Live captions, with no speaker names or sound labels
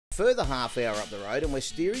further half hour up the road and we're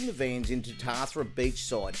steering the vans into Tathra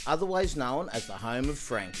Beachside, otherwise known as the home of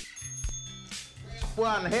Frankie.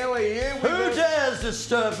 One, how are you? Who dares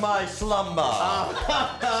disturb my slumber?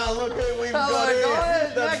 Look who we've got guys,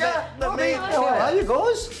 here. Macca, The Robby. big How are you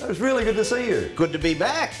guys? It was really good to see you. Good to be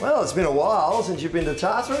back. Well, it's been a while since you've been to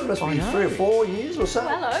Tathra. It must be 3 or 4 years or so.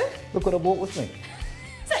 Hello. Look what I brought with me.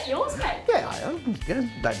 Is that yours, mate? Yeah, I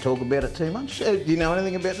am. Don't talk about it too much. Do you know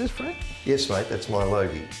anything about this, Frank? Yes, mate, that's my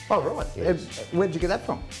Logie. Oh, right. Yes. Where'd you get that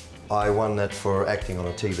from? I won that for acting on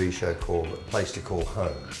a TV show called A Place to Call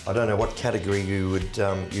Home. I don't know what category you would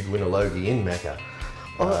you'd win a Logie in, Macca.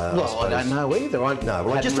 I don't know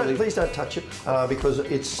either. Please don't touch it because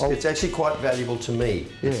it's actually quite valuable to me.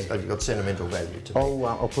 Yeah. It's got sentimental value to me.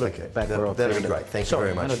 I'll put it back where I That'd found be it. great. Thank you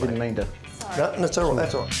very much. I didn't mean to. No, that's all right.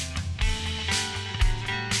 That's all right.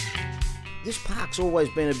 This park's always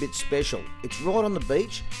been a bit special. It's right on the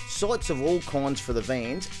beach, sites of all kinds for the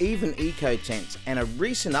vans, even eco tents, and a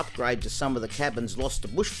recent upgrade to some of the cabins lost to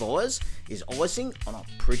bushfires is icing on a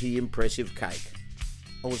pretty impressive cake.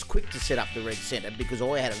 I was quick to set up the Red Centre because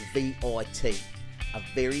I had a VIT, a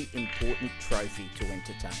very important trophy to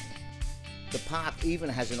entertain. The park even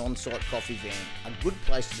has an on-site coffee van, a good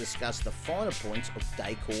place to discuss the finer points of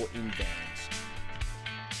decor in vans.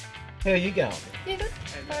 How are you going? Yeah, good.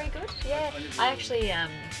 Very good. Yeah. I actually, I'm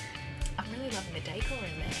really loving the decor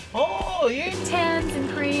in there. Oh, you? Tans and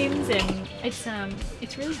creams, and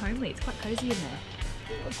it's really homely. It's quite cosy in there.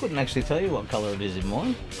 I couldn't actually tell you what colour it is in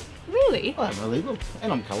mine. Really? I haven't really looked,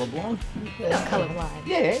 and I'm colourblind. Not colourblind.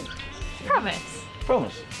 Yeah. Promise.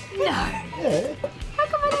 Promise. No. Yeah. How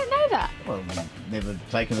come I don't know that? Well, you've never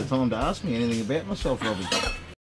taken the time to ask me anything about myself, Robby.